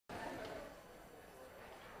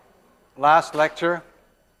last lecture,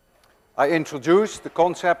 I introduced the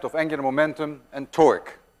concept of angular momentum and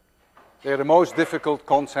torque. They are the most difficult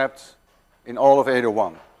concepts in all of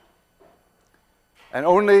 801. And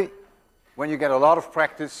only when you get a lot of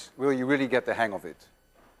practice will you really get the hang of it.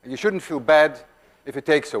 And you shouldn't feel bad if it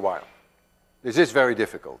takes a while. This is very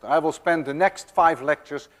difficult. I will spend the next 5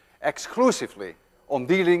 lectures exclusively on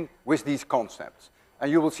dealing with these concepts.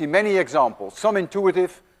 And you will see many examples, some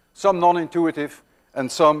intuitive, some non-intuitive, and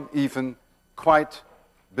some even quite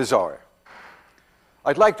bizarre.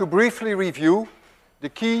 I'd like to briefly review the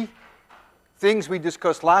key things we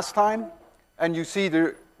discussed last time, and you see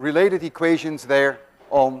the related equations there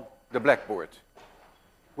on the blackboard.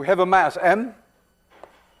 We have a mass m,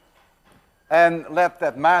 and let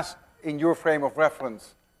that mass in your frame of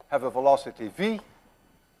reference have a velocity v.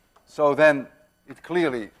 So then it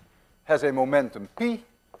clearly has a momentum p.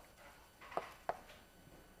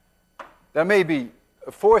 There may be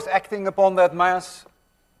a force acting upon that mass,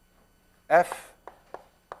 F.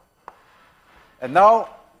 And now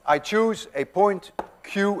I choose a point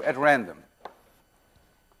Q at random.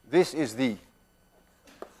 This is the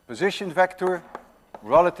position vector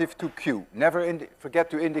relative to Q. Never forget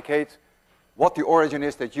to indicate what the origin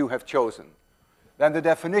is that you have chosen. Then the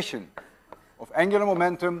definition of angular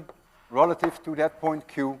momentum relative to that point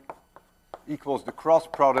Q equals the cross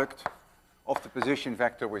product of the position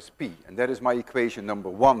vector with P. And that is my equation number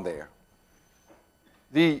 1 there.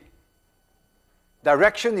 The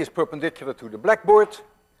direction is perpendicular to the blackboard,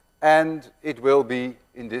 and it will be,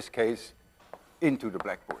 in this case, into the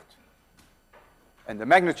blackboard. And the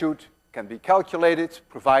magnitude can be calculated,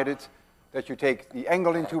 provided that you take the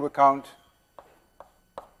angle into account.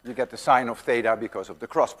 You get the sine of theta because of the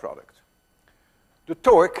cross product. The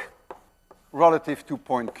torque relative to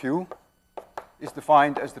point Q is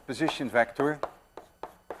defined as the position vector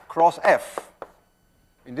cross F.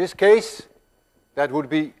 In this case, that would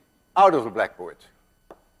be out of the blackboard.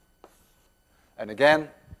 And again,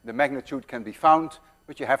 the magnitude can be found,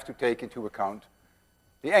 but you have to take into account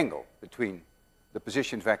the angle between the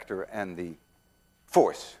position vector and the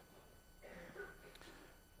force.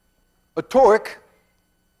 A torque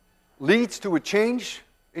leads to a change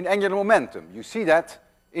in angular momentum. You see that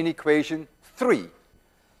in equation 3.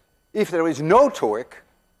 If there is no torque,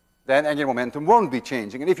 then angular momentum won't be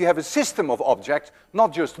changing. And if you have a system of objects,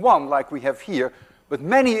 not just one like we have here, but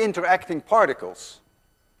many interacting particles,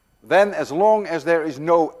 then as long as there is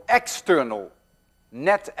no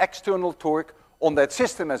net external torque on that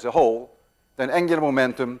system as a whole, then angular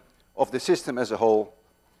momentum of the system as a whole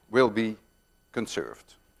will be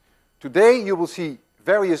conserved. Today you will see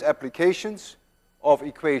various applications of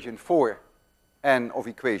equation 4 and of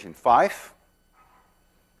equation 5.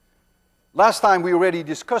 Last time we already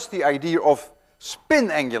discussed the idea of spin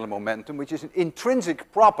angular momentum, which is an intrinsic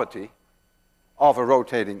property of a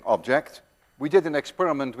rotating object. We did an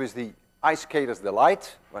experiment with the ice skater's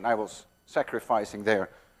delight when I was sacrificing there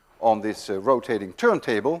on this rotating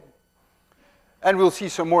turntable. And we'll see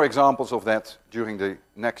some more examples of that during the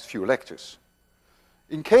next few lectures.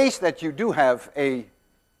 In case that you do have a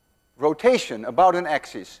rotation about an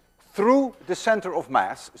axis through the center of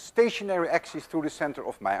mass, a stationary axis through the center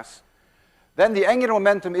of mass, then the angular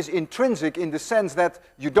momentum is intrinsic in the sense that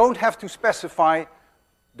you don't have to specify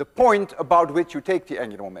the point about which you take the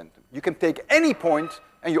angular momentum. You can take any point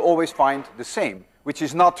and you always find the same, which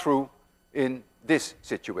is not true in this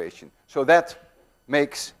situation. So that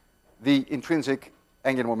makes the intrinsic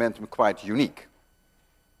angular momentum quite unique.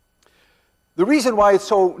 The reason why it's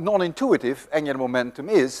so non-intuitive, angular momentum,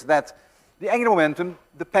 is that the angular momentum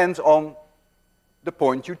depends on the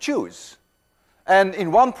point you choose. And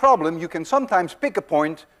in one problem, you can sometimes pick a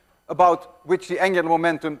point about which the angular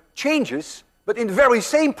momentum changes, but in the very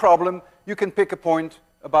same problem, you can pick a point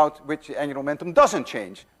about which the angular momentum doesn't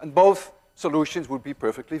change. And both solutions would be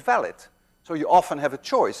perfectly valid. So you often have a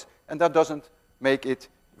choice, and that doesn't make it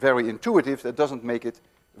very intuitive, that doesn't make it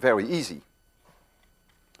very easy.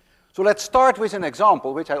 So let's start with an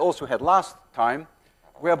example, which I also had last time,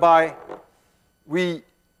 whereby we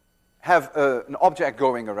have an object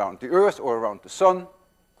going around the Earth or around the Sun.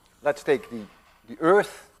 Let's take the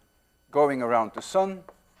Earth going around the Sun.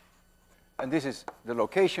 And this is the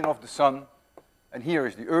location of the Sun. And here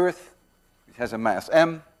is the Earth. It has a mass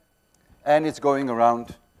m. And it's going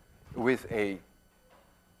around with a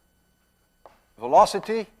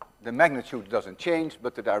velocity. The magnitude doesn't change,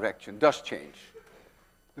 but the direction does change.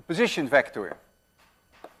 The position vector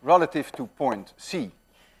relative to point C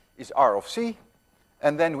is r of c.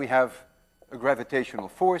 And then we have a gravitational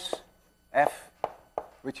force, F,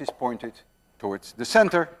 which is pointed towards the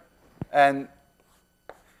center. And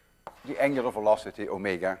the angular velocity,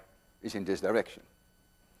 omega, is in this direction.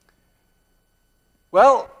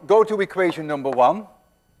 Well, go to equation number 1.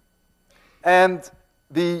 And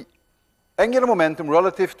the angular momentum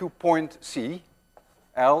relative to point C,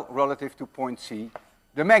 L relative to point C,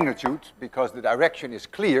 the magnitude, because the direction is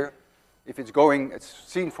clear, if it's going, it's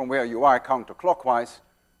seen from where you are counterclockwise,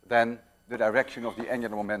 then the direction of the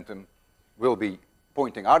angular momentum will be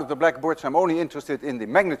pointing out of the blackboard. So I'm only interested in the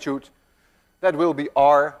magnitude. That will be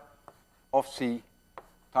R of C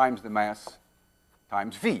times the mass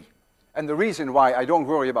times V. And the reason why I don't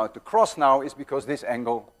worry about the cross now is because this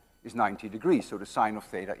angle is 90 degrees, so the sine of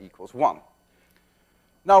theta equals 1.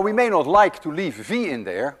 Now, we may not like to leave V in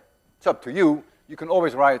there. It's up to you. You can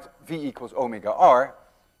always write V equals omega R,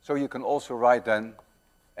 so you can also write then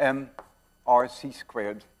m r c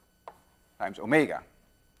squared times omega.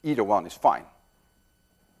 Either one is fine.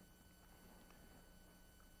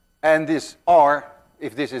 And this r,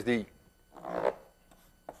 if this is the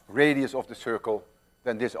radius of the circle,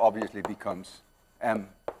 then this obviously becomes m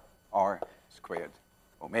r squared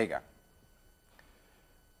omega.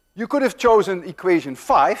 You could have chosen equation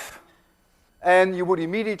 5, and you would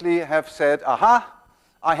immediately have said, aha,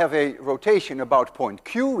 I have a rotation about point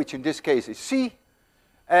Q, which in this case is C,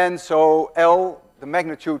 and so L, the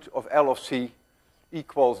magnitude of L of C,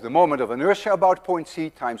 equals the moment of inertia about point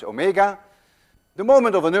C times omega. The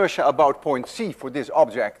moment of inertia about point C for this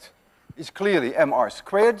object is clearly mr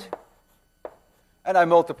squared, and I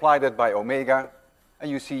multiply that by omega,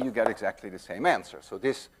 and you see you get exactly the same answer. So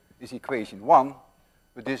this is equation 1,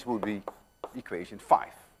 but this would be equation 5.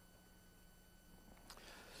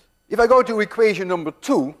 If I go to equation number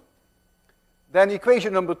 2, then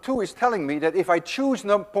equation number 2 is telling me that if I choose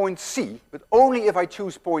point C, but only if I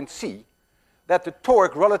choose point C, that the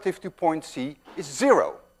torque relative to point C is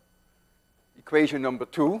 0. Equation number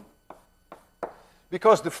 2,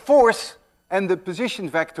 because the force and the position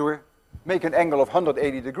vector make an angle of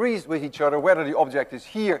 180 degrees with each other, whether the object is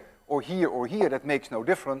here or here or here, that makes no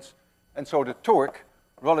difference. And so the torque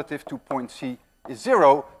relative to point C is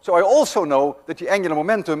 0. So I also know that the angular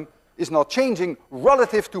momentum is not changing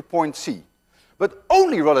relative to point C, but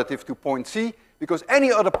only relative to point C, because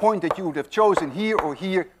any other point that you would have chosen here or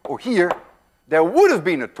here or here, there would have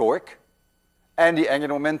been a torque, and the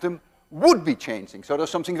angular momentum would be changing. So there's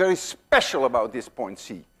something very special about this point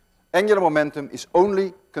C. Angular momentum is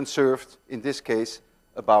only conserved, in this case,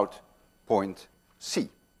 about point C.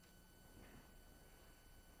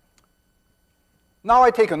 Now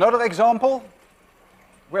I take another example,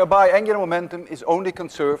 whereby angular momentum is only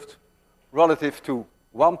conserved relative to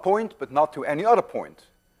one point, but not to any other point.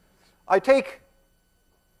 I take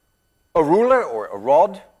a ruler or a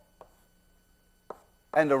rod,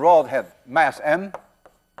 and the rod had mass m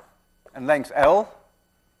and length L,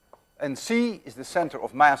 and C is the center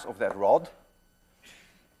of mass of that rod,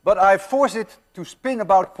 but I force it to spin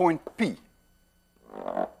about point P.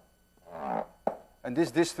 And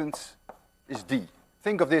this distance is d.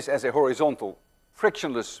 Think of this as a horizontal,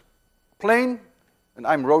 frictionless plane, and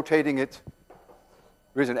I'm rotating it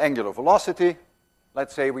with an angular velocity.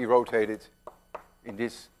 Let's say we rotate it in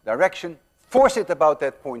this direction, force it about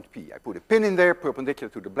that point P. I put a pin in there, perpendicular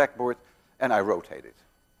to the blackboard, and I rotate it.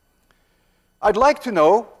 I'd like to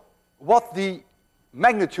know what the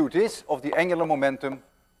magnitude is of the angular momentum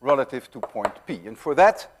relative to point P. And for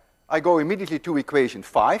that, I go immediately to equation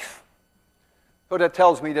 5. So that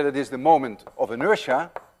tells me that it is the moment of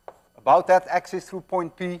inertia about that axis through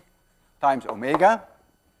point P times omega.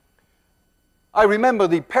 I remember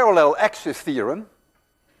the parallel axis theorem.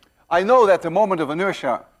 I know that the moment of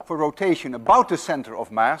inertia for rotation about the center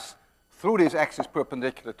of mass through this axis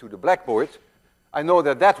perpendicular to the blackboard, I know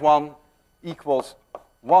that that one equals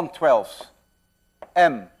 1/12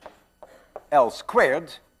 m L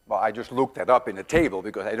squared. Well, I just looked that up in a table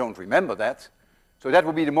because I don't remember that. So that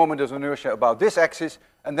would be the moment of inertia about this axis,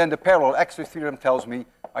 and then the parallel axis theorem tells me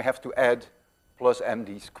I have to add plus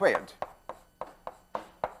md squared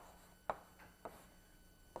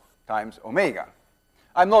times omega.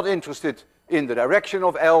 I'm not interested in the direction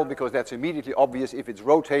of L because that's immediately obvious. If it's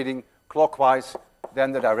rotating clockwise,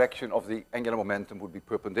 then the direction of the angular momentum would be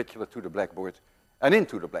perpendicular to the blackboard and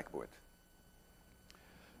into the blackboard.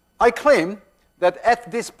 I claim that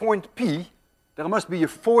at this point P, there must be a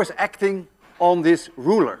force acting on this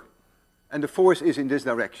ruler, and the force is in this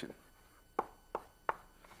direction.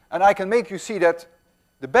 And I can make you see that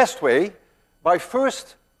the best way by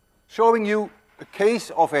first showing you a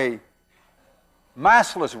case of a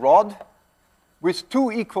massless rod with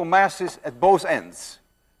two equal masses at both ends.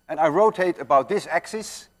 And I rotate about this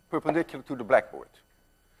axis perpendicular to the blackboard.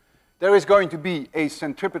 There is going to be a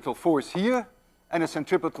centripetal force here and a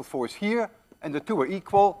centripetal force here, and the two are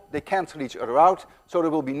equal, they cancel each other out, so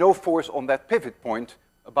there will be no force on that pivot point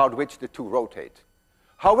about which the two rotate.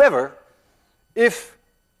 However, if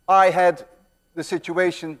I had the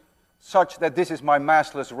situation such that this is my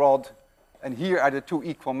massless rod, and here are the two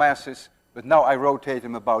equal masses, but now I rotate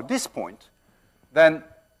them about this point, then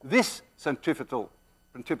this centripetal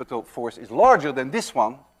force is larger than this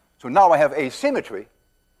one, so now I have asymmetry,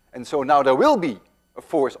 and so now there will be a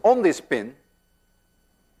force on this pin.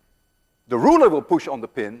 The ruler will push on the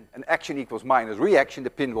pin, and action equals minus reaction, the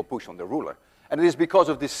pin will push on the ruler. And it is because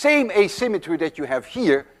of the same asymmetry that you have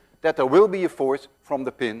here that there will be a force from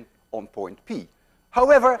the pin on point P.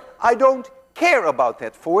 However, I don't care about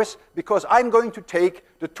that force because I'm going to take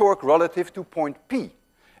the torque relative to point P.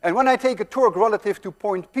 And when I take a torque relative to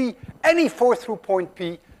point P, any force through point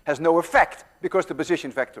P has no effect because the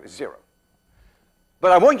position vector is 0.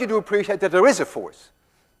 But I want you to appreciate that there is a force.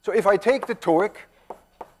 So if I take the torque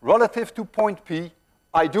relative to point P,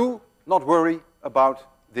 I do not worry about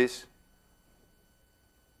this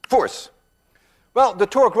force. Well, the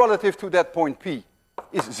torque relative to that point P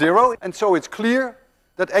is 0, and so it's clear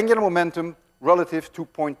that angular momentum relative to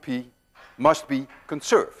point P must be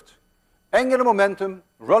conserved. Angular momentum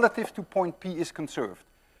relative to point P is conserved.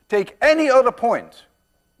 Take any other point,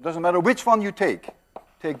 doesn't matter which one you take.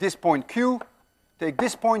 Take this point Q, take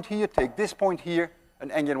this point here, take this point here,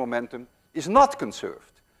 and angular momentum is not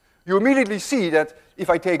conserved. You immediately see that if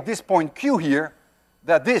I take this point Q here,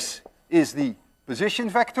 that this is the position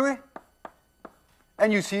vector,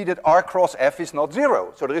 and you see that R cross F is not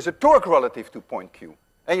 0. So there is a torque relative to point Q.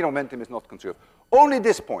 Angular momentum is not conserved. Only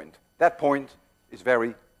this point, that point is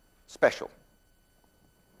very special.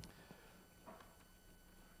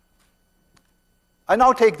 I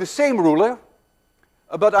now take the same ruler,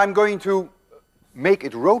 but I'm going to make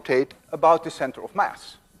it rotate about the center of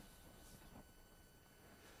mass.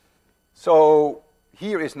 So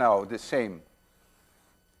here is now the same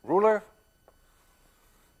ruler.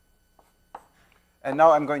 And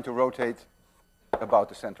now I'm going to rotate about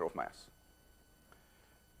the center of mass.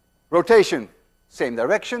 Rotation, same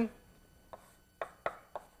direction.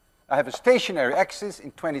 I have a stationary axis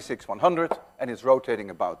in 26/100, and it's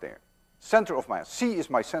rotating about there. Center of mass. C is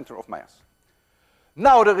my center of mass.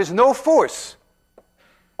 Now there is no force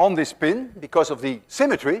on this pin because of the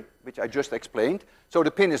symmetry, which I just explained. So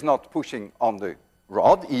the pin is not pushing on the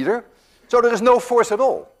rod either. So there is no force at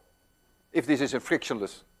all if this is a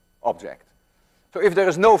frictionless object. So if there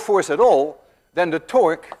is no force at all, then the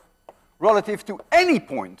torque relative to any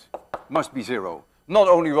point must be 0. Not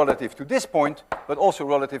only relative to this point, but also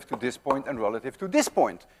relative to this point and relative to this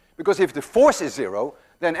point. Because if the force is 0,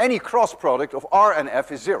 then any cross product of R and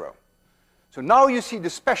F is 0. So now you see the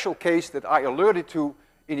special case that I alerted to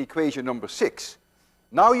in equation number 6.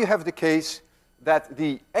 Now you have the case that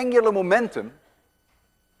the angular momentum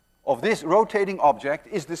of this rotating object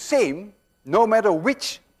is the same no matter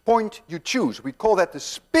which point you choose. We call that the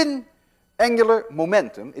spin angular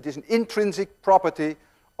momentum. It is an intrinsic property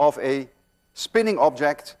of a spinning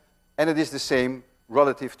object, and it is the same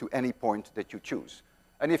relative to any point that you choose.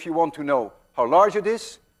 And if you want to know how large it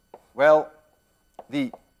is, well,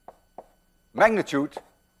 the magnitude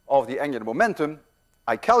of the angular momentum,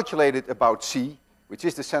 I calculated about C, which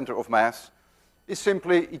is the center of mass, is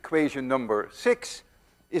simply equation number 6,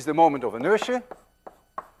 is the moment of inertia,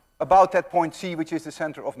 about that point C, which is the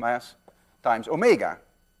center of mass, times omega,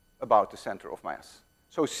 about the center of mass.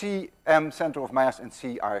 So C, M, center of mass, and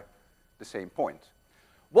C are the same point.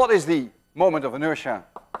 What is the moment of inertia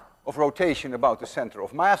of rotation about the center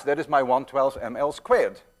of mass? That is my 1/12 ml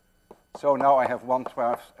squared. So now I have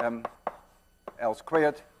 1/12 ml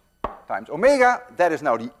squared times omega. That is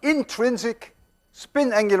now the intrinsic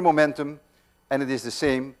spin angular momentum, and it is the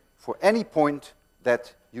same for any point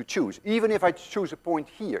that you choose. Even if I choose a point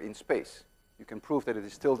here in space, you can prove that it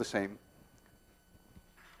is still the same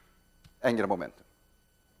angular momentum.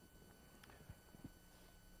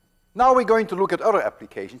 Now we're going to look at other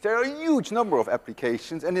applications. There are a huge number of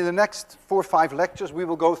applications, and in the next 4 or 5 lectures we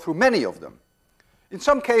will go through many of them. In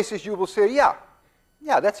some cases you will say, yeah,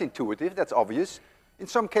 that's intuitive, that's obvious. In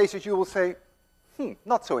some cases you will say,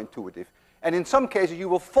 not so intuitive. And in some cases you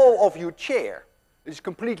will fall off your chair. It is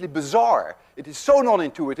completely bizarre. It is so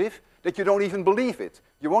non-intuitive that you don't even believe it.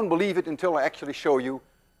 You won't believe it until I actually show you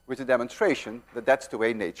with a demonstration that that's the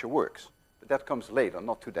way nature works. But that comes later,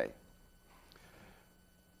 not today.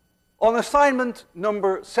 On assignment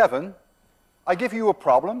number 7, I give you a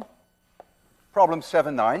problem, problem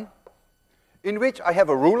 7-9, in which I have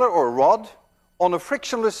a ruler or a rod on a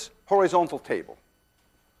frictionless horizontal table.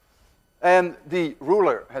 And the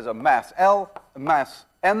ruler has a mass L, a mass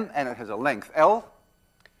M, and it has a length L.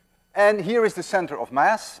 And here is the center of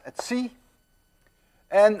mass at C.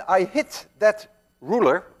 And I hit that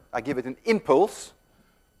ruler, I give it an impulse,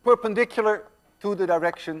 perpendicular to the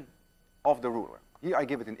direction of the ruler. Here I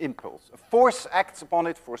give it an impulse. A force acts upon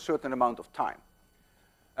it for a certain amount of time.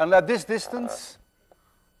 And let this distance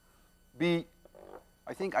be,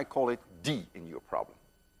 I think I call it D in your problem.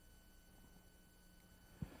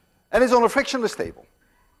 And it's on a frictionless table.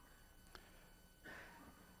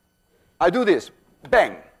 I do this,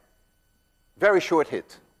 bang, very short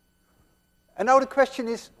hit. And now the question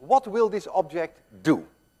is, what will this object do?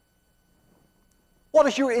 What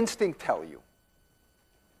does your instinct tell you?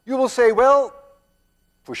 You will say, well,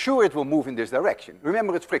 for sure it will move in this direction.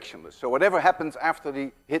 Remember, it's frictionless, so whatever happens after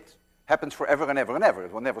the hit happens forever and ever and ever.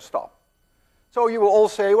 It will never stop. So you will all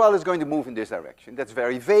say, well, it's going to move in this direction. That's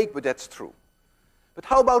very vague, but that's true. But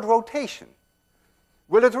how about rotation?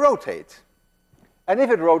 Will it rotate? And if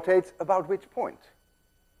it rotates, about which point?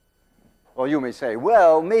 Well, you may say,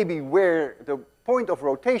 well, maybe where the point of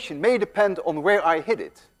rotation may depend on where I hit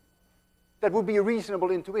it. That would be a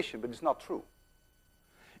reasonable intuition, but it's not true.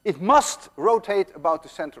 It must rotate about the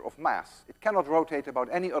center of mass. It cannot rotate about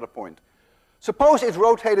any other point. Suppose it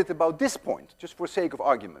rotated about this point, just for sake of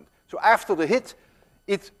argument. So after the hit,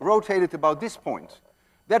 it rotated about this point.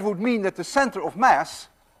 That would mean that the center of mass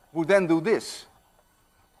would then do this.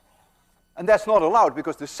 And that's not allowed,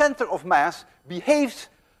 because the center of mass behaves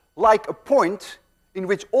like a point in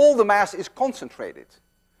which all the mass is concentrated.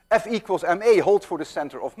 F equals ma holds for the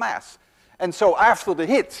center of mass. And so after the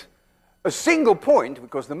hit, a single point,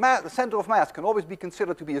 because the center of mass can always be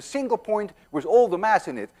considered to be a single point with all the mass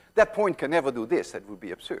in it, that point can never do this. That would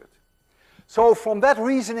be absurd. So from that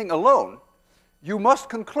reasoning alone, you must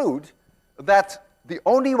conclude that the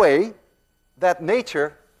only way that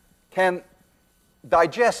nature can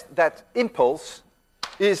digest that impulse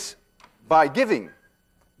is by giving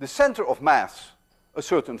the center of mass a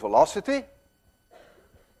certain velocity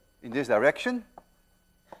in this direction,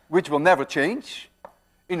 which will never change.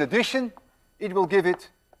 In addition, it will give it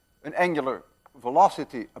an angular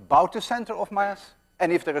velocity about the center of mass,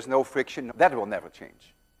 and if there is no friction, that will never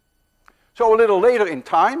change. So a little later in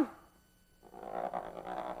time,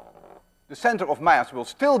 the center of mass will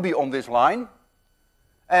still be on this line,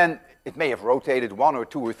 and it may have rotated 1 or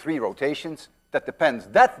 2 or 3 rotations. That depends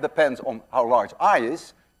on how large I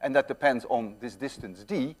is, and that depends on this distance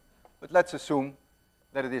d. But let's assume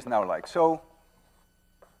that it is now like so.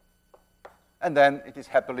 And then it is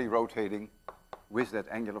happily rotating with that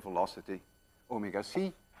angular velocity omega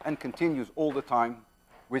c, and continues all the time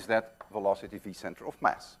with that velocity v center of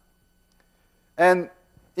mass. And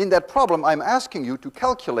in that problem, I'm asking you to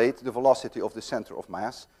calculate the velocity of the center of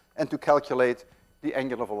mass and to calculate the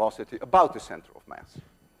angular velocity about the center of mass.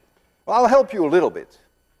 Well, I'll help you a little bit.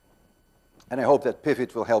 And I hope that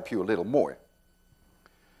pivot will help you a little more.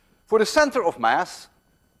 For the center of mass,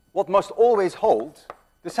 what must always hold,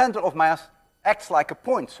 the center of mass acts like a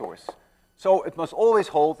point source. So it must always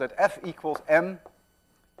hold that F equals m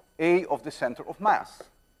a of the center of mass.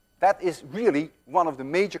 That is really one of the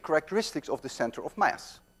major characteristics of the center of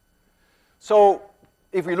mass. So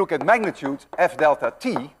if we look at magnitude, F delta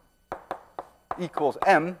t equals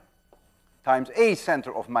m times a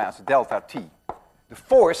center of mass delta t. The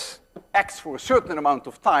force acts for a certain amount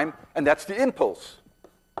of time, and that's the impulse.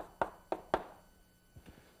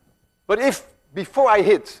 But if, before I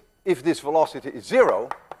hit, if this velocity is 0,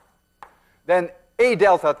 then a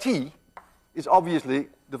delta t is obviously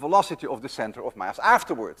the velocity of the center of mass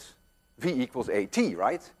afterwards. V equals at,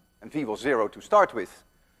 right? And v was 0 to start with.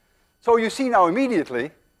 So you see now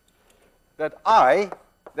immediately that I,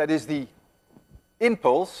 that is the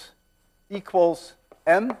impulse, equals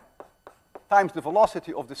m times the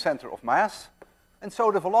velocity of the center of mass. And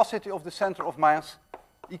so the velocity of the center of mass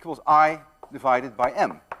equals I divided by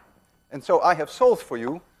m. And so I have solved for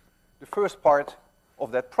you the first part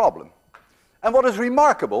of that problem. And what is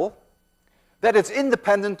remarkable, that it's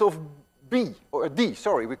independent of B, or D,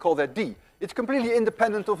 sorry, we call that D. It's completely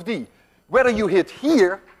independent of D. Whether you hit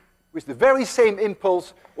here with the very same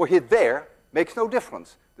impulse or hit there makes no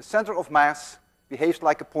difference. The center of mass behaves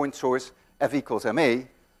like a point source, F equals ma,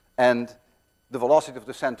 and the velocity of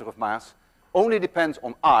the center of mass only depends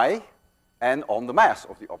on I and on the mass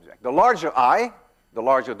of the object. The larger I, the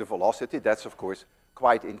larger the velocity, that's of course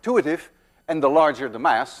quite intuitive, and the larger the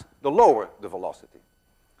mass, the lower the velocity.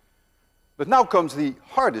 But now comes the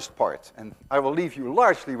hardest part, and I will leave you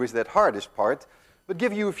largely with that hardest part, but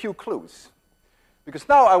give you a few clues. Because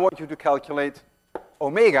now I want you to calculate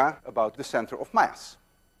omega about the center of mass.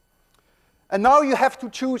 And now you have to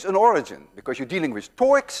choose an origin, because you're dealing with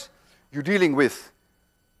torques, you're dealing with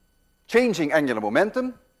changing angular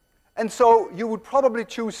momentum, And so you would probably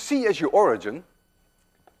choose C as your origin.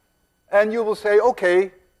 And you will say,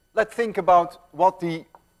 okay, let's think about what the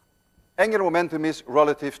angular momentum is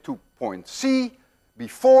relative to point C,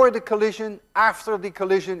 before the collision, after the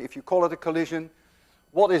collision, if you call it a collision.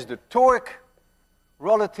 What is the torque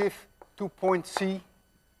relative to point C?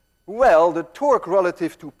 Well, the torque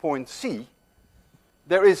relative to point C,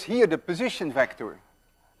 there is here the position vector,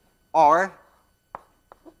 R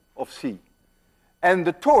of C. And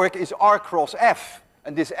the torque is R cross F,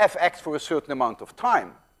 and this F acts for a certain amount of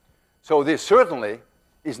time. So this certainly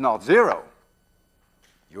is not zero.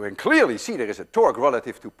 You can clearly see there is a torque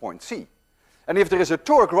relative to point C. And if there is a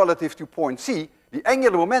torque relative to point C, the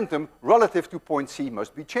angular momentum relative to point C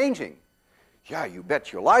must be changing. Yeah, you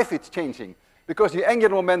bet your life it's changing, because the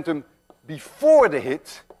angular momentum before the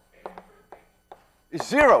hit is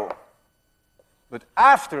zero. But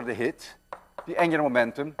after the hit, the angular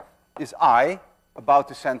momentum is I, about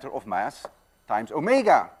the center of mass, times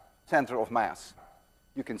omega, center of mass.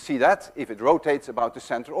 You can see that if it rotates about the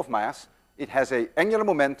center of mass, it has an angular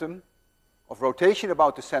momentum of rotation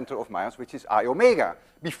about the center of mass, which is I omega.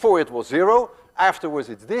 Before it was zero, afterwards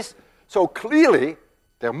it's this. So clearly,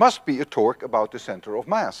 there must be a torque about the center of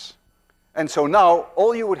mass. And so now,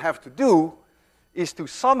 all you would have to do is to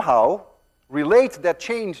somehow relate that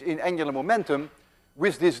change in angular momentum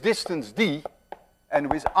with this distance d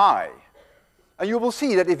and with I. And you will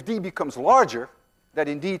see that if d becomes larger, that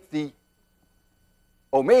indeed the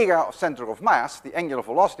omega of center of mass, the angular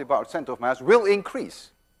velocity about center of mass, will increase.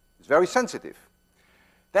 It's very sensitive.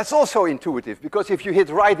 That's also intuitive, because if you hit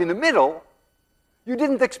right in the middle, you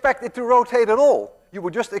didn't expect it to rotate at all. You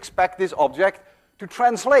would just expect this object to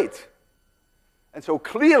translate. And so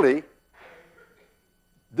clearly,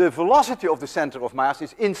 the velocity of the center of mass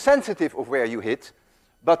is insensitive of where you hit,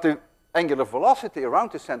 but the angular velocity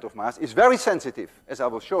around the center of mass is very sensitive, as I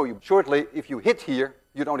will show you shortly. If you hit here,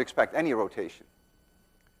 you don't expect any rotation.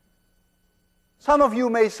 Some of you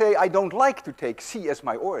may say, I don't like to take C as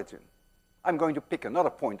my origin. I'm going to pick another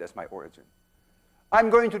point as my origin. I'm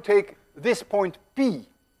going to take this point P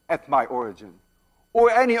at my origin,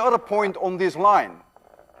 or any other point on this line.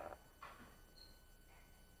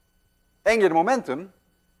 Angular momentum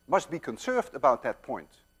must be conserved about that point,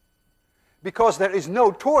 because there is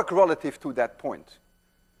no torque relative to that point.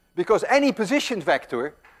 Because any position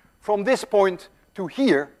vector from this point to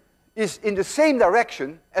here is in the same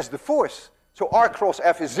direction as the force. So R cross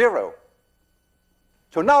F is zero.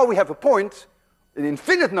 So now we have a point, an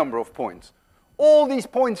infinite number of points. All these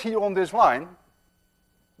points here on this line,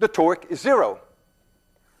 the torque is zero.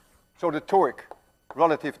 So the torque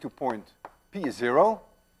relative to point P is zero.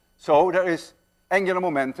 So there is angular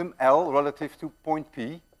momentum, L, relative to point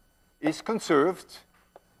P, is conserved.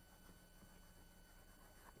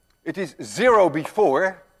 It is zero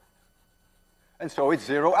before, and so it's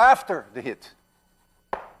zero after the hit.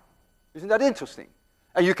 Isn't that interesting?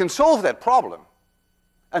 And you can solve that problem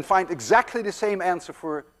and find exactly the same answer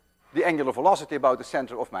for the angular velocity about the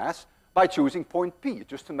center of mass by choosing point P. It's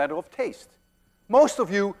just a matter of taste. Most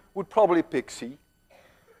of you would probably pick C,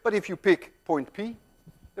 but if you pick point P,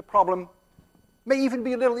 the problem may even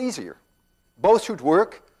be a little easier. Both should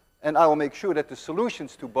work, and I will make sure that the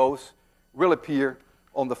solutions to both will appear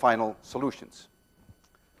on the final solutions,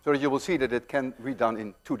 so that you will see that it can be done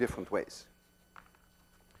in two different ways.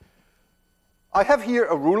 I have here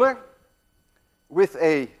a ruler with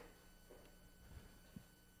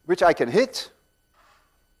which I can hit.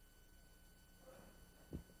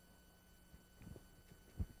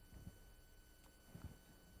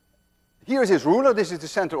 Here is his ruler. This is the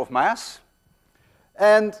center of mass.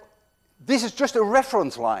 And this is just a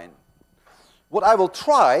reference line. What I will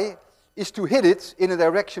try is to hit it in a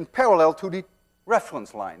direction parallel to the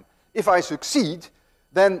reference line. If I succeed,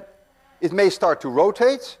 then it may start to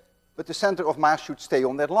rotate, but the center of mass should stay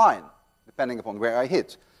on that line, depending upon where I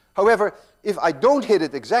hit. However, if I don't hit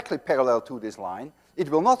it exactly parallel to this line, it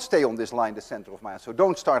will not stay on this line, the center of mass. So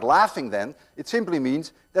don't start laughing then. It simply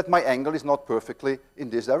means that my angle is not perfectly in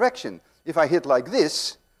this direction. If I hit like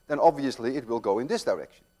this, then obviously it will go in this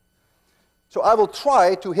direction. So I will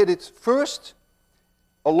try to hit it first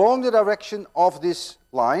along the direction of this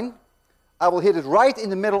line. I will hit it right in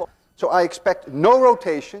the middle. So I expect no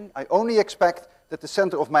rotation. I only expect that the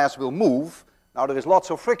center of mass will move. Now there is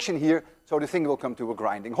lots of friction here, so the thing will come to a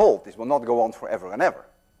grinding halt. This will not go on forever and ever.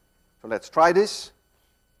 So let's try this.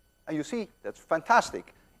 And you see, that's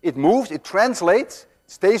fantastic. It moves, it translates,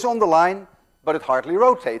 stays on the line, but it hardly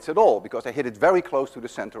rotates at all, because I hit it very close to the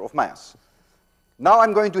center of mass. Now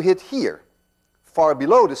I'm going to hit here, far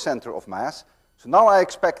below the center of mass. So now I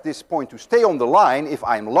expect this point to stay on the line if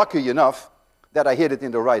I'm lucky enough that I hit it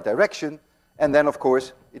in the right direction, and then, of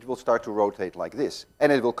course, it will start to rotate like this,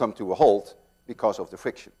 and it will come to a halt because of the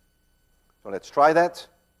friction. So let's try that.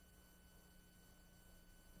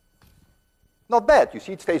 Not bad. You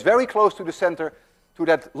see, it stays very close to the center, to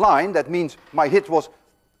that line. That means my hit was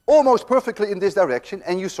almost perfectly in this direction,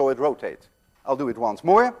 and you saw it rotate. I'll do it once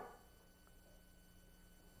more.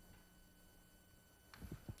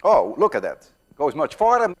 Oh, look at that. It goes much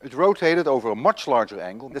farther. It rotated over a much larger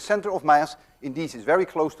angle. The center of mass, indeed, is very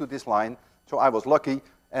close to this line, so I was lucky,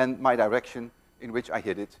 and my direction in which I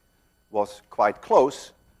hit it was quite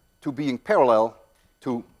close to being parallel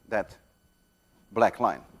to that black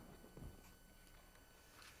line.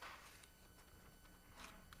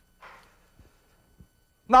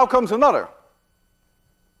 Now comes another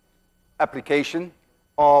application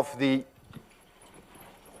of the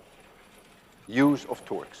use of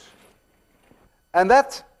torques. And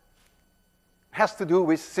that has to do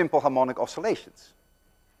with simple harmonic oscillations.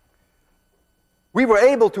 We were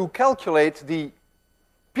able to calculate the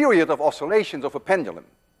period of oscillations of a pendulum.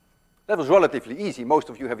 That was relatively easy. Most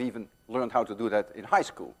of you have even learned how to do that in high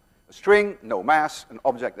school. A string, no mass, an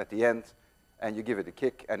object at the end, and you give it a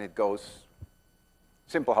kick and it goes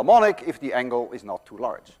simple harmonic if the angle is not too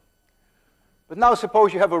large. But now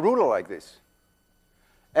suppose you have a ruler like this,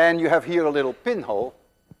 and you have here a little pinhole,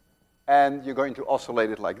 and you're going to oscillate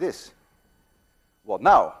it like this. What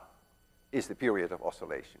now is the period of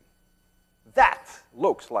oscillation? That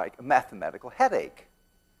looks like a mathematical headache.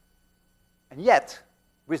 And yet,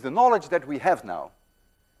 with the knowledge that we have now,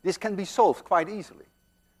 this can be solved quite easily.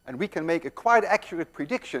 And we can make a quite accurate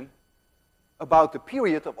prediction about the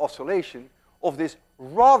period of oscillation of this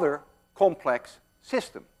rather complex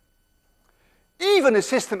system. Even a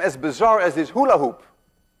system as bizarre as this hula hoop,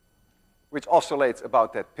 which oscillates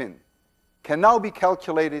about that pin, can now be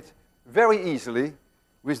calculated very easily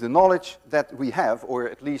with the knowledge that we have, or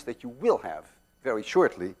at least that you will have very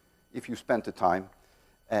shortly if you spend the time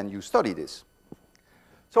and you study this.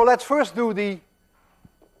 So let's first do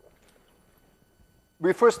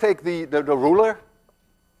we first take the ruler.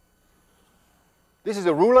 This is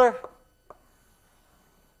a ruler.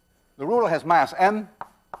 The ruler has mass m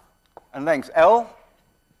and length L.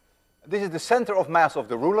 This is the center of mass of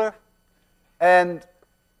the ruler. And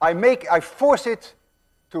I force it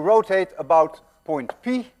to rotate about point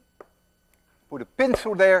P, put a pin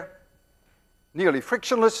through there, nearly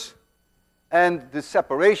frictionless, and the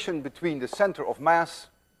separation between the center of mass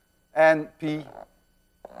and P,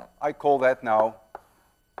 I call that now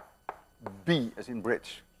B, as in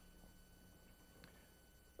bridge.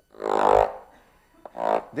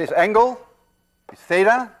 This angle is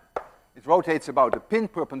theta. It rotates about a pin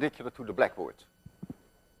perpendicular to the blackboard.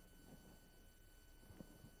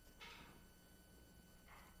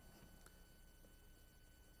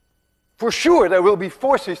 For sure, there will be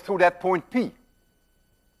forces through that point P.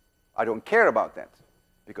 I don't care about that,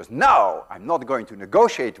 because now I'm not going to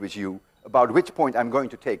negotiate with you about which point I'm going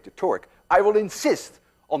to take the torque. I will insist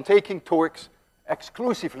on taking torques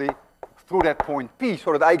exclusively through that point P,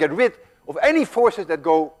 so that I get rid of any forces that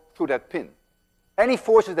go through that pin. Any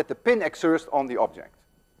forces that the pin exerts on the object.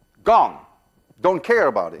 Gone. Don't care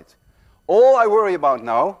about it. All I worry about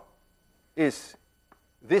now is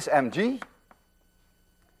this mg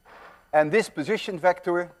and this position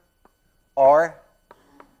vector rp.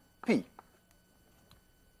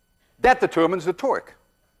 That determines the torque.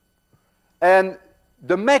 And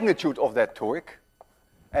the magnitude of that torque,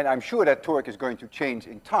 and I'm sure that torque is going to change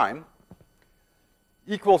in time,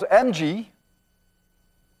 equals mg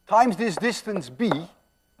times this distance b,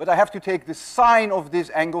 but I have to take the sine of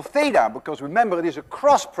this angle theta, because remember, it is a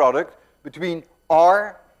cross product between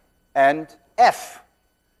r and f.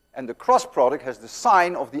 And the cross product has the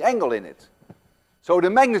sine of the angle in it. So the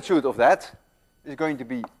magnitude of that is going to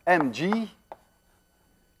be mg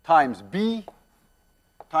times b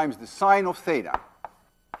times the sine of theta.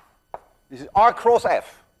 This is r cross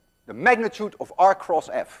f, the magnitude of r cross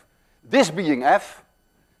f. This being f,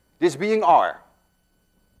 this being r.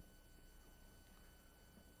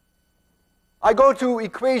 I go to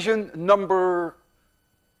equation number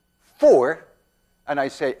 4, and I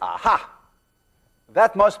say, aha,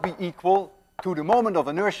 that must be equal to the moment of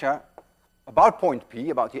inertia about point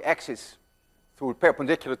P, about the axis through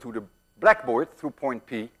perpendicular to the blackboard through point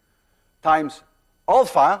P, times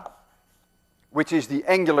alpha, which is the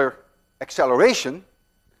angular acceleration,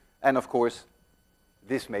 and of course,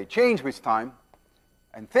 this may change with time,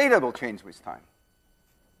 and theta will change with time.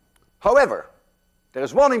 However, there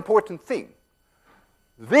is one important thing.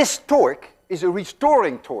 This torque is a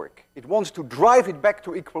restoring torque. It wants to drive it back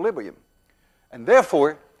to equilibrium. And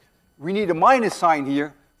therefore, we need a minus sign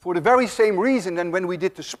here for the very same reason than when we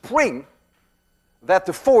did the spring, that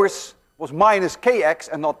the force was minus kx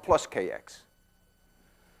and not plus kx.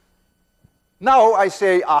 Now I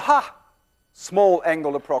say, aha, small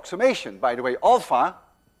angle approximation. By the way, alpha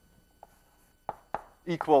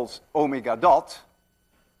equals omega dot,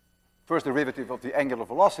 first derivative of the angular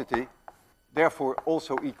velocity, therefore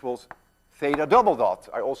also equals theta double dot.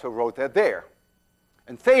 I also wrote that there.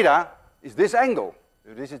 And theta is this angle.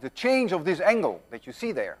 This is the change of this angle that you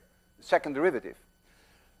see there, the second derivative.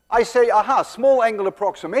 I say, aha, small angle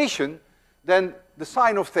approximation, then the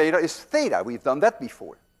sine of theta is theta. We've done that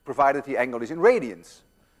before, provided the angle is in radians.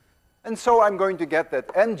 And so I'm going to get that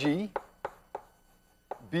mg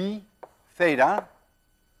b theta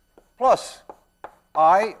plus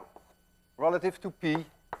I relative to p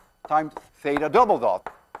times theta double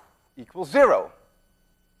dot equals 0.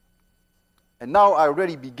 And now I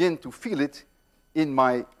already begin to feel it in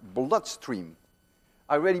my bloodstream.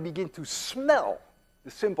 I already begin to smell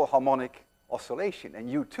the simple harmonic oscillation, and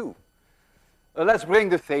you too. Let's bring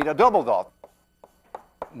the theta double dot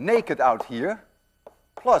naked out here,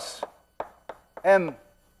 plus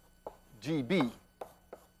mgb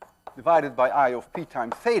divided by I of p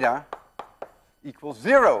times theta equals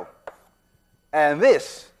 0. And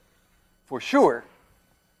this, for sure,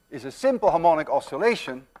 is a simple harmonic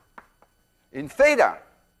oscillation in theta.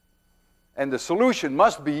 And the solution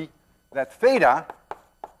must be that theta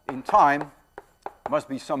in time must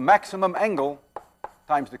be some maximum angle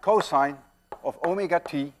times the cosine of omega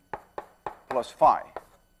t plus phi.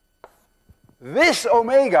 This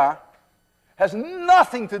omega has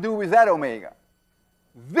nothing to do with that omega.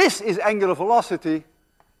 This is angular velocity,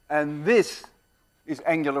 and this is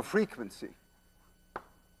angular frequency.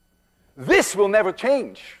 This will never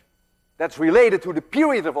change. That's related to the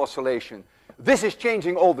period of oscillation. This is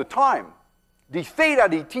changing all the time. The theta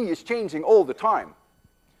dt is changing all the time.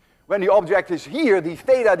 When the object is here, the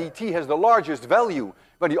theta dt has the largest value.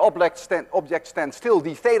 When the object stands still,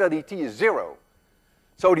 the theta dt is 0.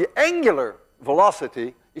 So the angular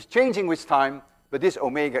velocity is changing with time, but this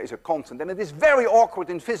omega is a constant. And it is very awkward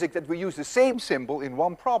in physics that we use the same symbol in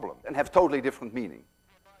one problem and have totally different meaning.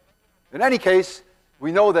 In any case,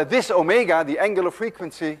 we know that this omega, the angular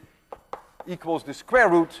frequency, equals the square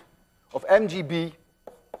root of mgb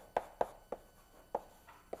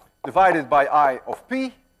divided by I of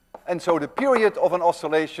p. And so the period of an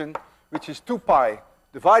oscillation, which is 2 pi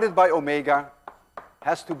divided by omega,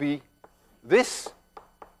 has to be this.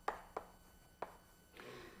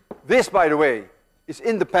 This, by the way, is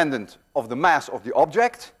independent of the mass of the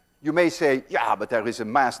object. You may say, yeah, but there is a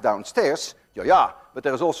mass downstairs. Yeah, but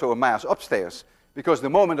there is also a mass upstairs, because the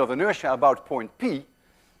moment of inertia about point P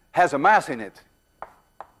has a mass in it.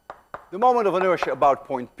 The moment of inertia about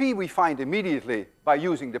point P we find immediately by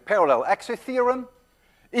using the parallel axis theorem.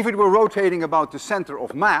 If it were rotating about the center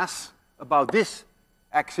of mass, about this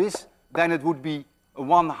axis, then it would be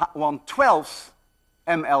 1/12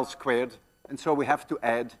 ml squared, and so we have to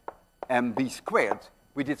add mb squared.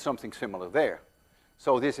 We did something similar there.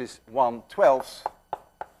 So this is 1/12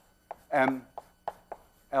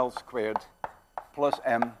 ml squared plus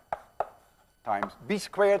m times b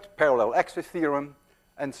squared, parallel axis theorem.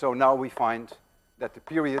 And so now we find that the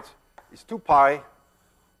period is 2 pi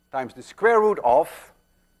times the square root of,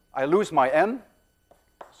 I lose my m,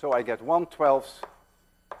 so I get 1/12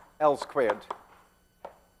 L squared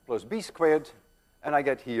plus b squared, and I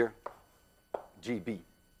get here GB.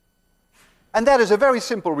 And that is a very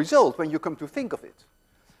simple result when you come to think of it.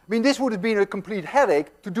 I mean, this would have been a complete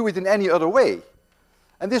headache to do it in any other way.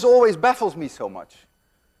 And this always baffles me so much.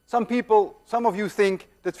 Some of you think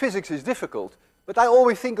that physics is difficult, but I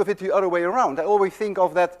always think of it the other way around. I always think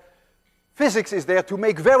of that physics is there to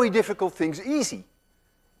make very difficult things easy.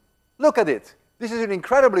 Look at it. This is an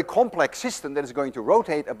incredibly complex system that is going to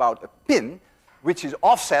rotate about a pin, which is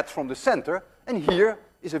offset from the center, and here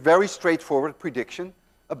is a very straightforward prediction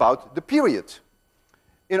about the period.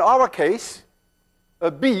 In our case, a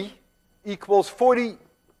B equals 40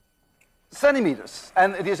 centimeters,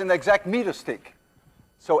 and it is an exact meter stick.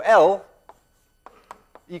 So L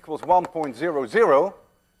equals 1.00,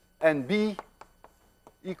 and B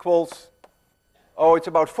equals, it's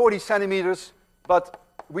about 40 centimeters, but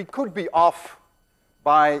we could be off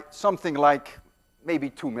by something like maybe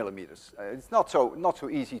 2 millimeters. It's not so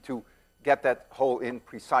easy to get that hole in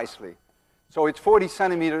precisely. So it's 40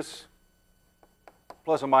 centimeters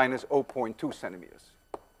plus or minus 0.2 centimeters.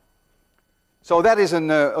 So that is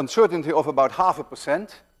an uncertainty of about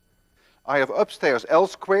 0.5%. I have upstairs L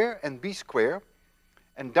square and B square,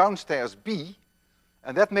 and downstairs B,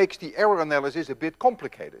 and that makes the error analysis a bit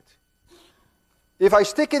complicated. If I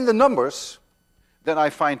stick in the numbers, then I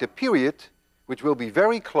find a period which will be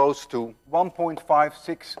very close to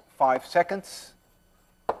 1.565 seconds.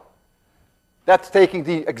 That's taking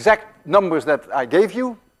the exact numbers that I gave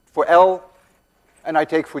you for L, and I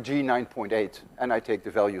take for G 9.8, and I take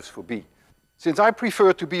the values for B. Since I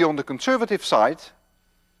prefer to be on the conservative side,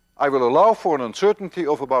 I will allow for an uncertainty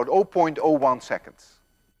of about 0.01 seconds.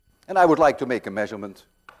 And I would like to make a measurement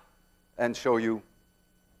and show you,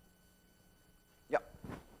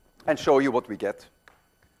 what we get.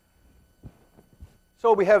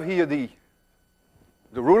 So we have here the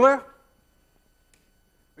ruler.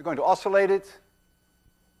 We're going to oscillate it.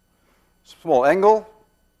 Small angle.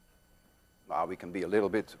 Now we can be a little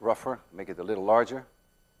bit rougher, make it a little larger.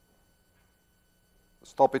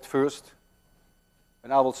 Stop it first.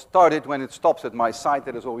 And I will start it when it stops at my side.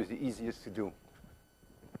 That is always the easiest to do.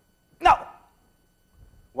 Now!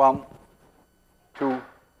 1, 2,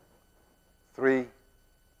 3,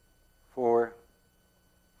 4,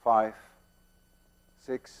 5,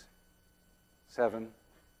 6, 7,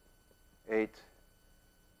 8,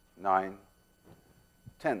 9,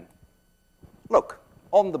 10. Look,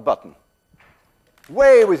 on the button.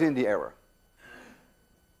 Way within the error.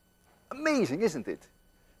 Amazing, isn't it?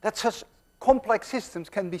 That such complex systems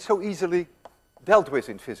can be so easily dealt with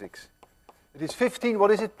in physics. It is 15,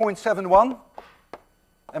 what is it, 0.71?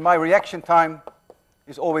 And my reaction time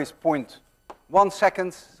is always 0.1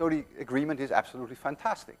 seconds, so the agreement is absolutely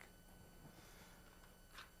fantastic.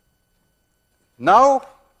 Now,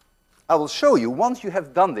 I will show you, once you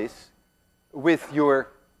have done this with your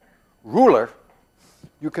ruler,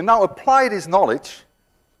 you can now apply this knowledge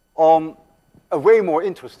on a way more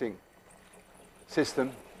interesting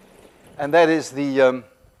system, and that is the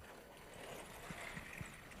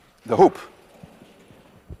hoop.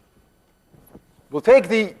 We'll take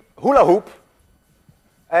the hula hoop,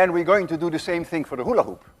 and we're going to do the same thing for the hula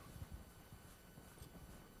hoop.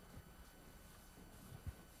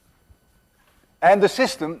 And the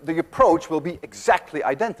system, the approach, will be exactly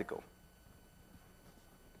identical.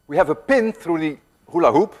 We have a pin through the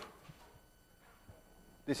hula hoop.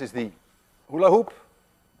 This is the hula hoop.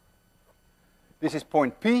 This is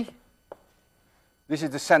point P. This is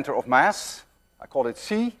the center of mass. I call it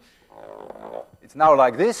C. It's now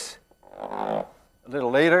like this. A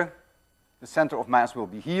little later, the center of mass will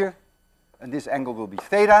be here, and this angle will be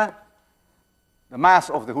theta. The mass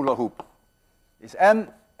of the hula hoop is m,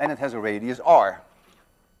 and it has a radius r.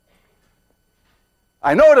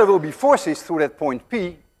 I know there will be forces through that point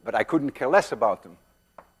P, but I couldn't care less about them.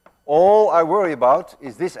 All I worry about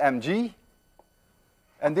is this mg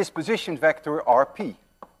and this position vector rp.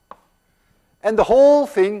 And the whole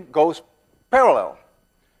thing goes parallel.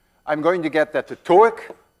 I'm going to get that the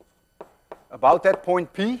torque about that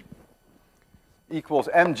point P equals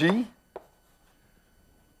mg.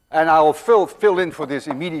 And I'll fill in for this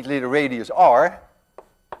immediately the radius r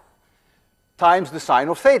times the sine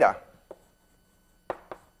of theta.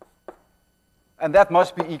 And that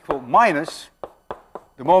must be equal minus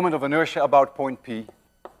the moment of inertia about point P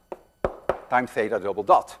times theta double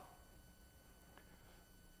dot.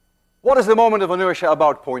 What is the moment of inertia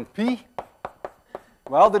about point P?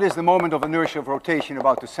 Well, that is the moment of inertia of rotation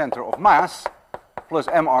about the center of mass plus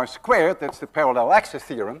mr squared. That's the parallel axis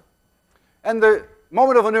theorem. And the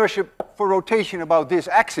moment of inertia for rotation about this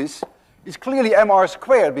axis is clearly mr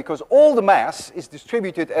squared because all the mass is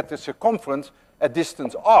distributed at the circumference at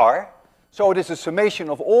distance r. So it is a summation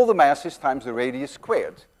of all the masses times the radius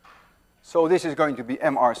squared. So this is going to be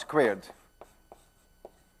mr squared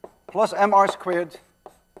plus mr squared.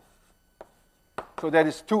 So that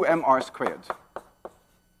is 2mr squared.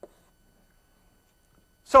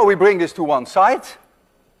 So we bring this to one side.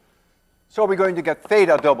 So we're going to get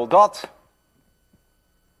theta double dot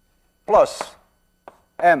plus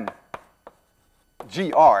mgr.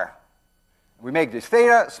 We make this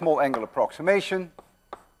theta, small angle approximation,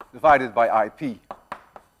 divided by IP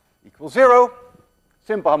equals 0.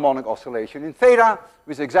 Simple harmonic oscillation in theta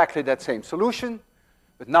with exactly that same solution.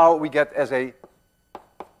 But now we get as a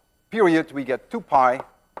period, we get 2 pi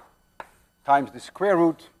times the square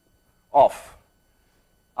root of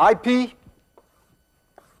IP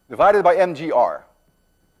divided by mgr.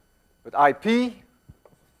 But IP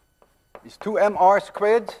is 2mr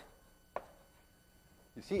squared.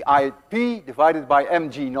 You see, IP divided by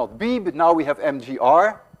mg, not b, but now we have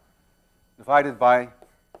mgr divided by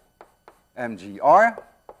mgr.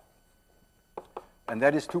 And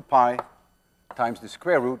that is 2 pi times the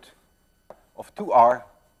square root of 2r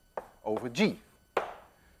over g.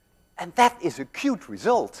 And that is a cute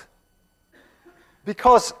result.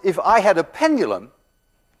 Because if I had a pendulum,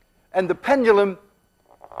 and the pendulum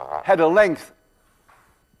had a length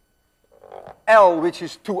L, which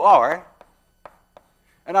is 2r,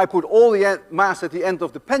 and I put all the mass at the end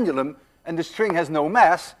of the pendulum, and the string has no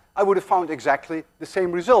mass, I would have found exactly the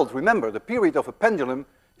same result. Remember, the period of a pendulum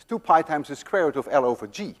is 2 pi times the square root of L over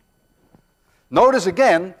G. Notice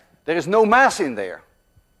again, there is no mass in there.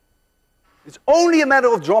 It's only a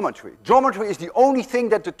matter of geometry. Geometry is the only thing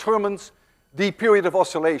that determines the period of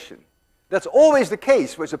oscillation. That's always the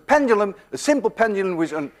case. With a pendulum, a simple pendulum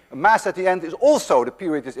with a mass at the end is also, the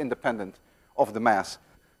period is independent of the mass.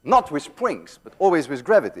 Not with springs, but always with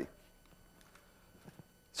gravity.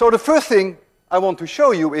 So the first thing I want to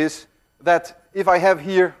show you is that if I have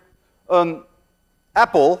here an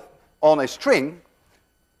apple on a string,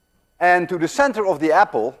 and to the center of the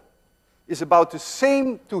apple is about the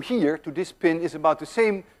same to here, to this pin, is about the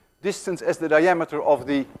same distance as the diameter of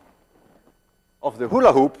the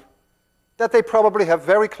hula hoop, that they probably have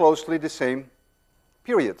very closely the same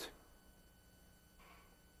period.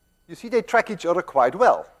 You see, they track each other quite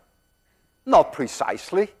well. Not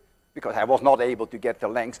precisely, because I was not able to get the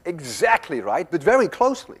lengths exactly right, but very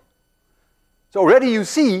closely. So already you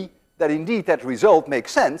see that indeed that result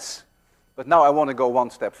makes sense, but now I want to go one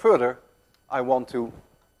step further. I want to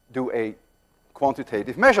do a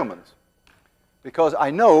quantitative measurement, because I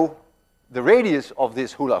know the radius of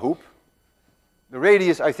this hula hoop. The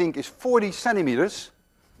radius, I think, is 40 centimeters,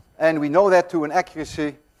 and we know that to an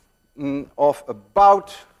accuracy of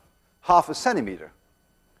about half a centimeter.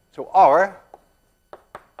 So R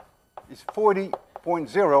is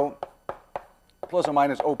 40.0 plus or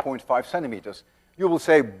minus 0.5 centimeters. You will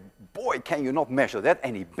say, boy, can you not measure that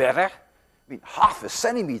any better? I mean, half a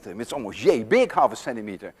centimeter, it's almost yay big, half a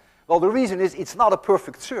centimeter. Well, the reason is it's not a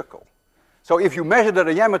perfect circle. So if you measure the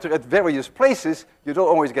diameter at various places, you don't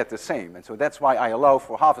always get the same. And so that's why I allow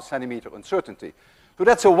for half a centimeter uncertainty. So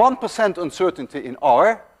that's a 1% uncertainty in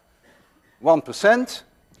R, 1%.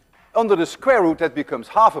 Under the square root, that becomes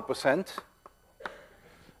half a percent.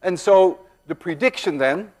 And so the prediction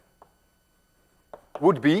then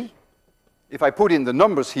would be, if I put in the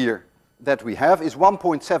numbers here that we have, is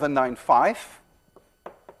 1.795.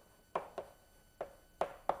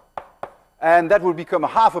 And that would become a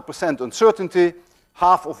half a percent uncertainty.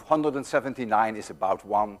 Half of 179 is about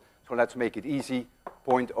 1. So let's make it easy,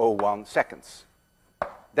 0.01 seconds.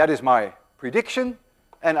 That is my prediction.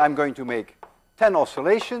 And I'm going to make 10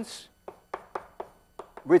 oscillations,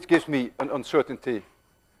 which gives me an uncertainty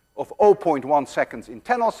of 0.1 seconds in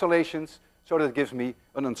 10 oscillations. So that gives me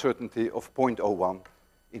an uncertainty of 0.01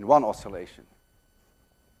 in 1 oscillation.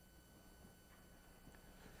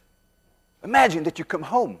 Imagine that you come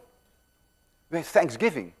home with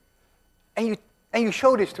Thanksgiving, and you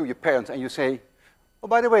show this to your parents, and you say, oh,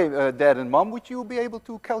 by the way, Dad and Mom, would you be able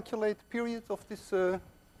to calculate the period of this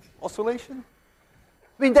oscillation?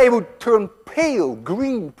 I mean, they would turn pale,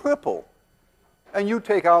 green, purple, and you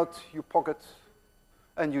take out your pocket,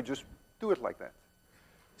 and you just do it like that.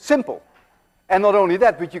 Simple. And not only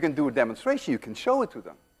that, but you can do a demonstration. You can show it to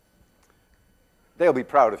them. They'll be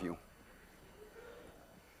proud of you.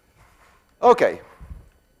 Okay.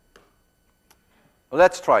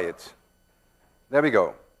 Let's try it. There we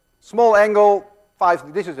go. Small angle,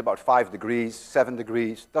 this is about 5 degrees, 7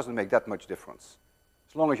 degrees. Doesn't make that much difference,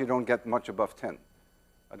 as long as you don't get much above 10.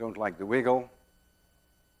 I don't like the wiggle.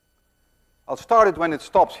 I'll start it when it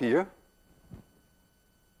stops here.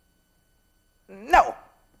 No!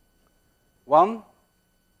 1,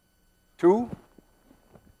 2,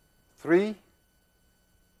 3,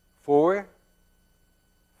 4,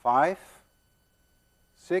 5,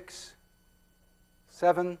 6,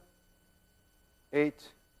 7,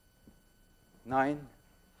 8, 9,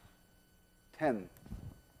 10.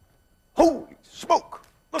 Holy smoke!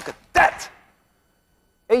 Look at that!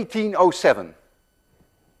 1807.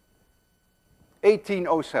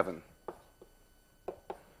 1807.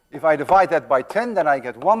 If I divide that by 10, then I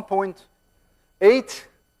get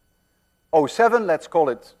 1.807. Let's call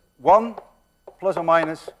it 1 plus or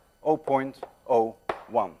minus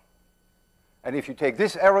 0.01. And if you take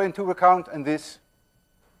this error into account and this,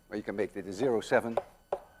 well, you can make it a 0.7.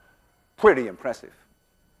 Pretty impressive.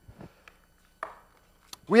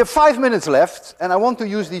 We have 5 minutes left, and I want to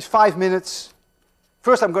use these 5 minutes.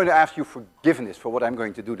 First, I'm going to ask you forgiveness for what I'm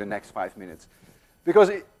going to do the next 5 minutes.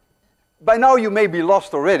 Because by now you may be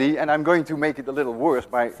lost already, and I'm going to make it a little worse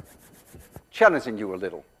by challenging you a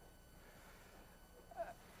little.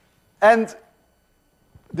 And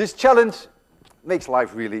this challenge makes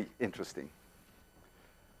life really interesting.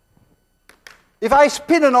 If I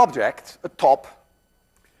spin an object, a top,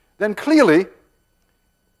 then clearly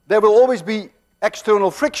there will always be external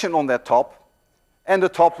friction on that top, and the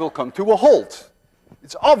top will come to a halt.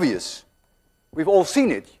 It's obvious. We've all seen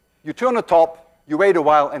it. you turn the top, you wait a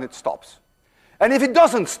while, and it stops. And if it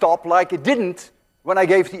doesn't stop, like it didn't when I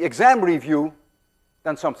gave the exam review,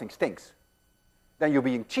 then something stinks. Then you're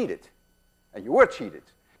being cheated. And you were cheated.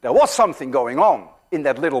 There was something going on in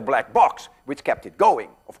that little black box which kept it going.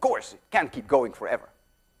 Of course, it can't keep going forever.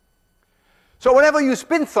 So whenever you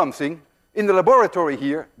spin something in the laboratory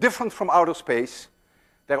here, different from outer space,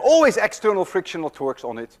 there are always external frictional torques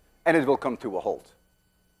on it, and it will come to a halt.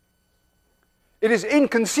 It is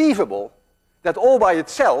inconceivable that all by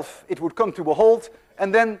itself it would come to a halt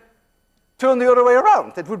and then turn the other way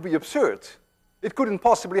around. That would be absurd. It couldn't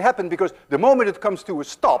possibly happen because the moment it comes to a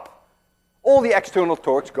stop, all the external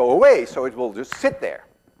torques go away, so it will just sit there.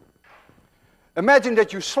 Imagine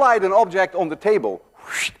that you slide an object on the table,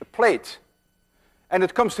 a plate, and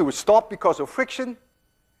it comes to a stop because of friction,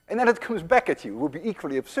 and then it comes back at you. It would be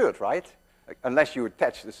equally absurd, right? Unless you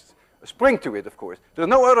attach a spring to it, of course. There are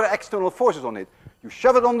no other external forces on it. You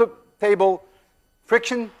shove it on the table,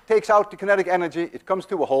 friction takes out the kinetic energy, it comes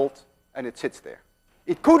to a halt, and it sits there.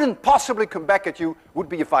 It couldn't possibly come back at you, would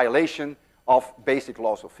be a violation of basic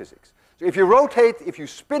laws of physics. So if you rotate, if you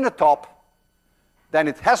spin a top, then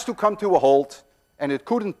it has to come to a halt, and it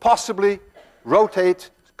couldn't possibly rotate,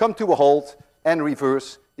 come to a halt, and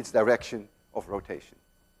reverse its direction of rotation.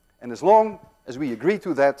 And as long as we agree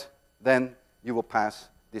to that, then you will pass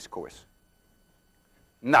this course.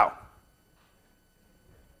 Now,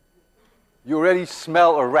 you already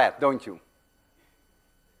smell a rat, don't you?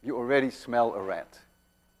 You already smell a rat.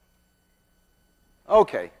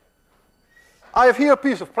 Okay. I have here a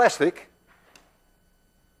piece of plastic,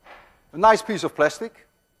 a nice piece of plastic.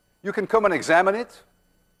 You can come and examine it.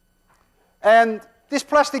 And this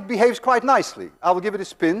plastic behaves quite nicely. I will give it a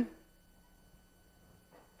spin.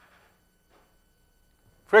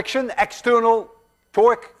 Friction, external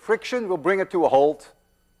torque friction will bring it to a halt,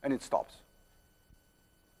 and it stops.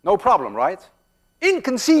 No problem, right?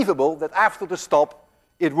 Inconceivable that after the stop,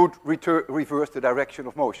 it would reverse the direction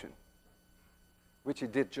of motion, which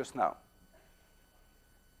it did just now.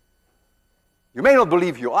 You may not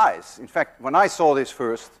believe your eyes. In fact, when I saw this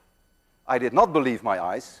first, I did not believe my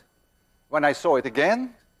eyes. When I saw it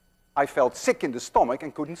again, I felt sick in the stomach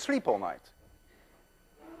and couldn't sleep all night.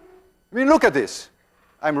 I mean, look at this.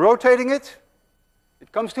 I'm rotating it.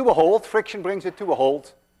 It comes to a halt. Friction brings it to a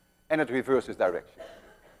halt, and it reverses direction.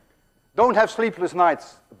 Don't have sleepless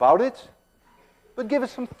nights about it, but give it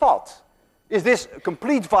some thought. Is this a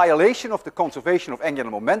complete violation of the conservation of angular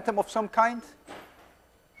momentum of some kind?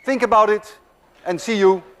 Think about it, and see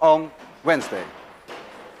you on Wednesday.